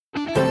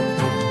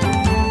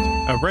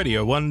A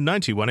Radio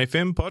 191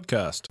 FM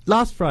podcast.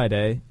 Last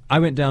Friday, I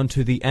went down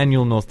to the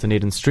annual North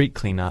Dunedin street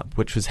cleanup,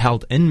 which was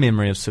held in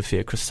memory of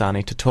Sophia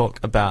Crestani,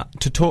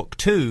 to talk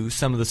to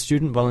some of the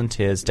student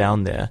volunteers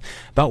down there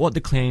about what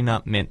the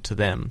cleanup meant to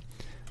them.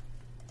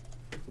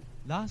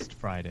 Last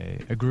Friday,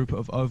 a group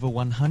of over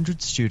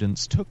 100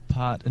 students took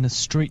part in a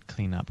street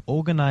cleanup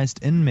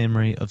organised in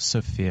memory of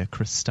Sophia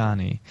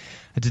Crestani,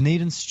 a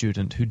Dunedin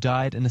student who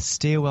died in a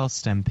stairwell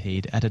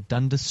stampede at a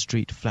Dundas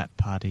Street flat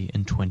party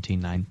in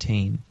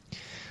 2019.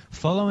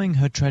 Following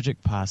her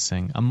tragic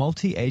passing, a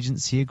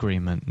multi-agency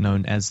agreement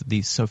known as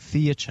the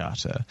Sophia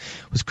Charter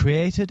was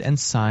created and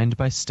signed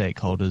by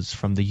stakeholders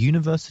from the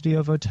University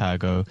of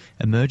Otago,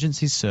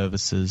 Emergency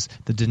Services,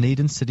 the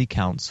Dunedin City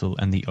Council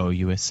and the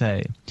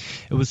OUSA.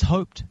 It was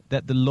hoped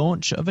that the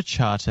launch of a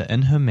charter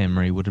in her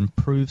memory would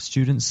improve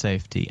student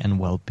safety and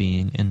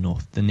well-being in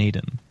North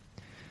Dunedin.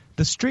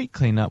 The street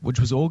cleanup,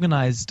 which was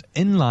organised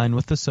in line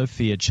with the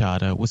Sophia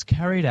Charter, was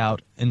carried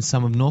out in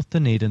some of North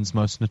Dunedin's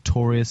most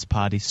notorious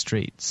party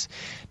streets,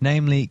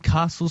 namely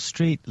Castle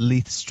Street,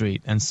 Leith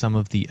Street and some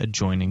of the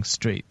adjoining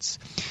streets.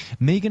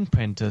 Megan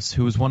Prentice,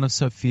 who was one of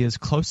Sophia's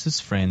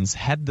closest friends,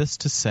 had this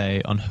to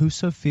say on who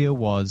Sophia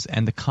was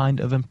and the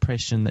kind of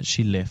impression that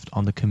she left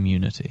on the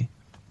community.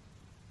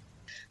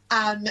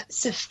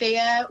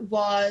 Sophia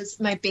was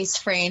my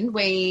best friend.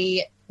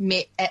 We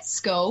met at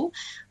school.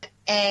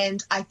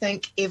 And I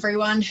think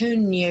everyone who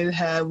knew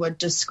her would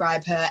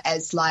describe her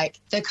as like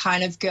the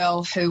kind of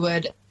girl who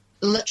would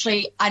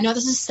literally, I know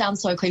this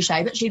sounds so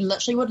cliche, but she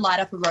literally would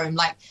light up a room.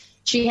 Like,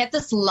 she had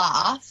this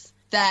laugh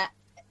that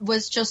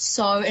was just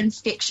so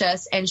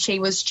infectious, and she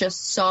was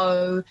just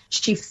so,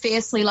 she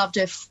fiercely loved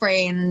her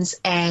friends,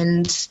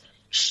 and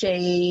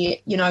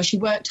she, you know, she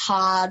worked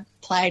hard,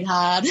 played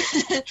hard.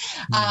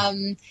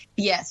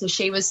 So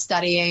she was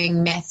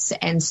studying maths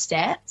and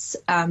stats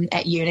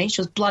at uni. She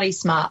was bloody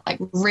smart, like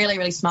really,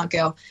 really smart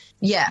girl.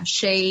 Yeah,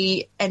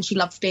 she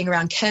loved being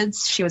around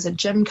kids. She was a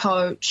gym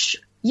coach.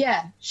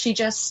 Yeah, she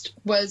just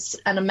was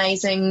an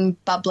amazing,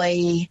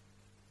 bubbly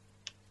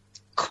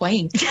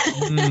queen.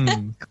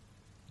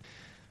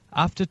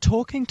 After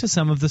talking to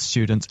some of the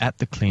students at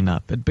the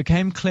cleanup, it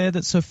became clear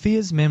that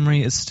Sophia's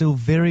memory is still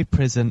very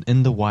present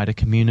in the wider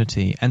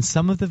community, and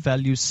some of the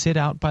values set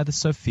out by the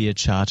Sophia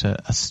Charter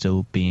are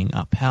still being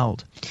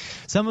upheld.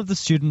 Some of the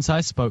students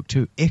I spoke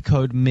to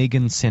echoed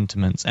Megan's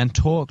sentiments and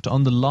talked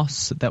on the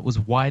loss that was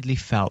widely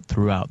felt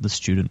throughout the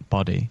student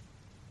body.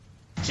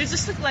 She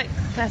just looked like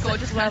classic,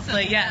 gorgeous,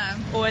 lovely, yeah.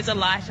 Always a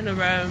light in a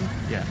room.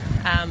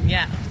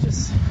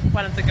 Just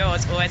one of the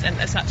girls always, and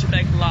it's such a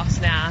big loss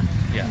now,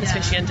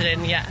 especially in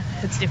Dunedin.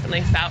 It's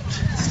definitely felt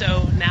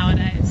still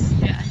nowadays.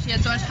 Yeah, she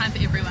had so much time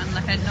for everyone.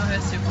 Like, I didn't know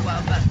her super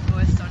well, but it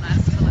was so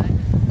nice to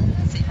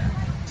see her.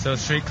 So a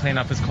street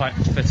cleanup is quite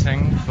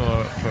fitting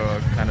for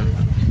kind of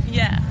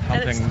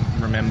helping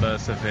remember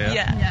Sophia.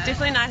 Yeah,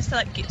 definitely nice to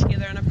like get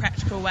together in a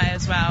practical way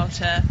as well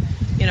to,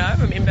 you know,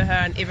 remember her,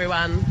 and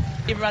everyone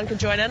can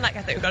join in. Like,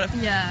 I think we've got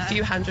a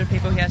few hundred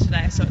people here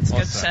today, so it's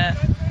good to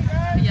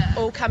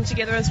all come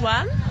together as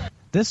one.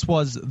 This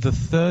was the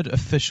third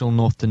official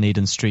North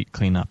Dunedin street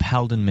cleanup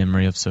held in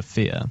memory of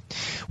Sophia.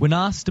 When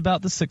asked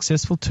about the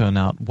successful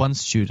turnout, one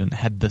student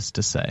had this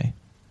to say.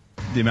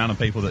 The amount of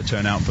people that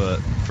turn out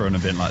for an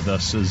event like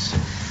this is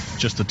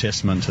just a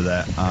testament to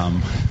that.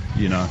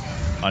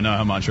 I know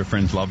how much her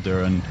friends loved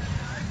her, and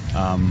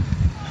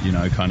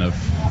kind of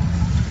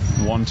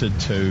wanted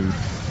to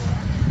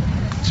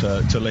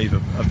leave a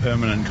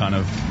permanent kind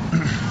of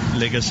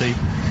legacy,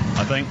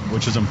 I think,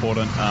 which is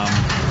important,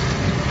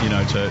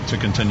 to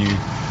continue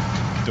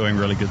doing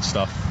really good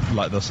stuff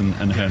like this in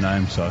her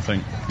name. So I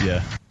think,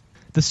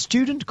 The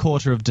student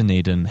quarter of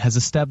Dunedin has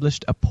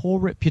established a poor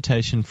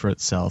reputation for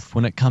itself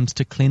when it comes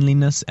to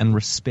cleanliness and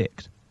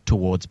respect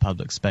towards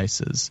public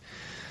spaces.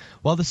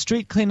 While the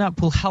street cleanup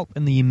will help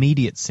in the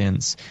immediate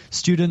sense,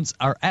 students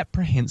are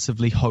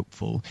apprehensively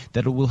hopeful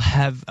that it will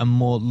have a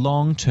more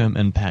long-term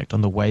impact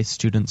on the way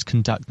students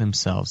conduct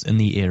themselves in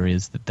the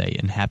areas that they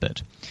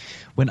inhabit.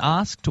 When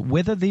asked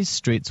whether these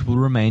streets will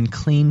remain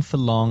clean for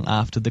long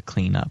after the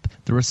cleanup,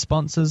 the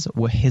responses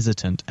were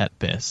hesitant at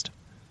best.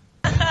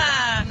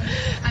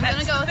 I'm going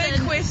to go with a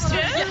big question.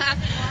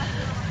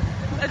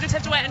 I just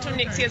have to wait until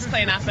next year's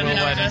cleanup and We'll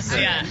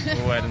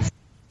wait and see.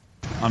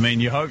 I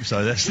mean, you hope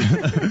so. That's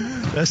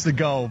that's the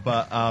goal.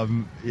 But I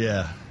mean,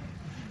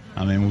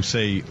 we'll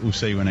see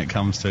when it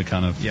comes to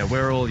kind of. Yeah,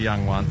 we're all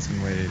young once,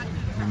 and we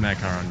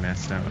make our own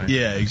mess, don't we?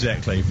 Yeah,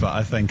 exactly. But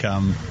I think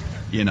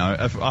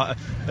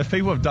if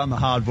people have done the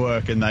hard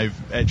work and they've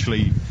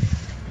actually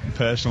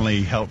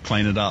personally helped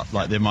clean it up,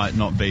 like, there might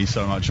not be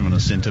so much of an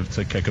incentive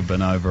to kick a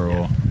bin over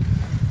or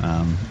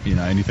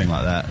anything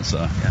like that. So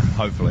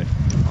hopefully.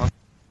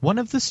 One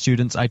of the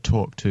students I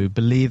talked to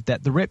believed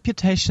that the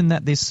reputation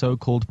that these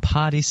so-called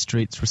party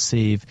streets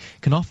receive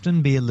can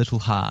often be a little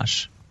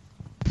harsh.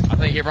 I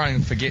think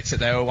everyone forgets that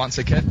they were once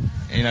a kid.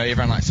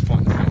 Everyone likes to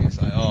point the finger and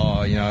say,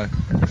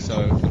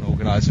 so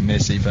unorganised and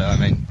messy, but I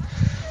mean,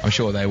 I'm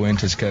sure they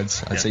weren't as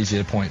kids. It's easy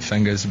to point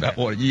fingers about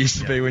what it used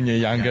to be when you're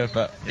younger,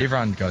 but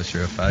everyone goes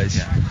through a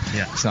phase.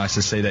 It's nice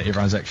to see that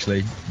everyone's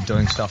actually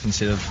doing stuff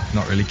instead of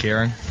not really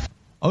caring.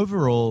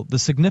 Overall, the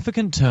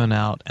significant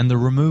turnout and the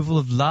removal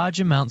of large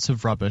amounts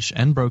of rubbish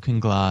and broken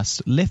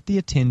glass left the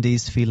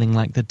attendees feeling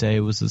like the day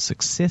was a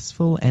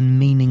successful and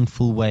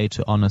meaningful way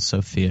to honour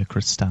Sophia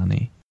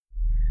Crestani.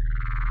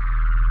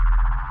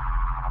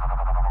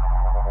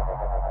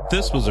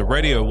 This was a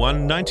Radio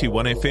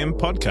 191 FM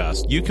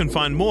podcast. You can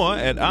find more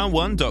at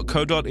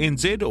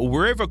r1.co.nz or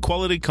wherever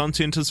quality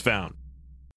content is found.